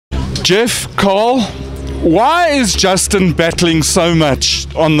Geoff, Carl, why is Justin battling so much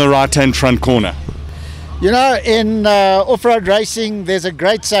on the right-hand front corner? You know, in off-road racing, there's a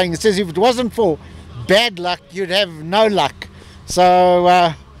great saying. It says if it wasn't for bad luck, you'd have no luck.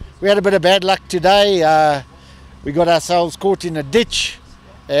 So we had a bit of bad luck today. We got ourselves caught in a ditch,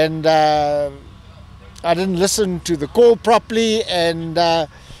 and I didn't listen to the call properly, and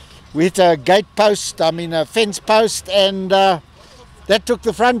we hit a a fence post, and that took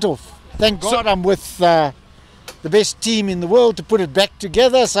the front off. Thank God I'm with the best team in the world to put it back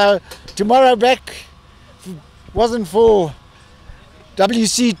together. So tomorrow back, if it wasn't for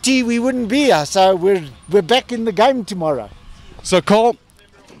WCT, we wouldn't be here. So we're back in the game tomorrow. So Carl,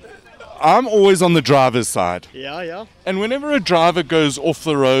 I'm always on the driver's side. Yeah. And whenever a driver goes off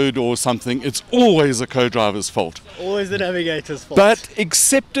the road or something, it's always a co-driver's fault. Always the navigator's fault. But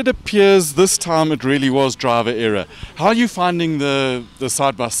except it appears this time it really was driver error. How are you finding the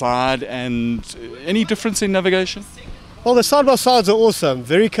side-by-side, and any difference in navigation? Well, the side-by-sides are awesome.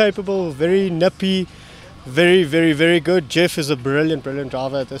 Very capable, very nippy, very, very, very good. Geoff is a brilliant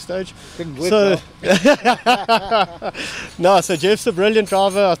driver at this stage. So Geoff's a brilliant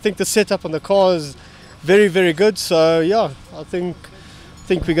driver. I think the setup on the car is very, very good. So yeah, I think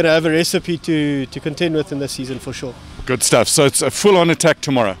we're going to have a recipe to contend with in this season for sure. Good stuff. So it's a full-on attack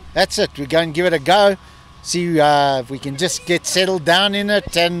tomorrow. That's it. We're going to give it a go. See if we can just get settled down in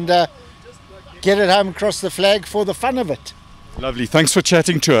it and get it home across the flag for the fun of it. Lovely. Thanks for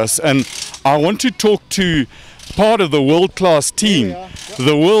chatting to us. And I want to talk to part of the world-class team,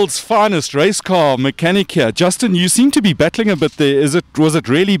 the world's finest race car mechanic here. Justin, you seem to be battling a bit there. Was it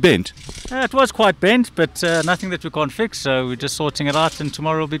really bent? It was quite bent, but nothing that we can't fix. So we're just sorting it out, and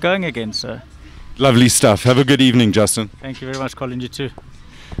tomorrow we'll be going again. So lovely stuff. Have a good evening, Justin. thank you very much, Colin. You too.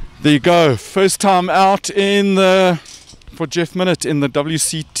 There you go. First time out for Geoff Minnitt in the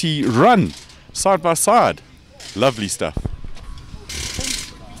WCT run, side by side. Lovely stuff.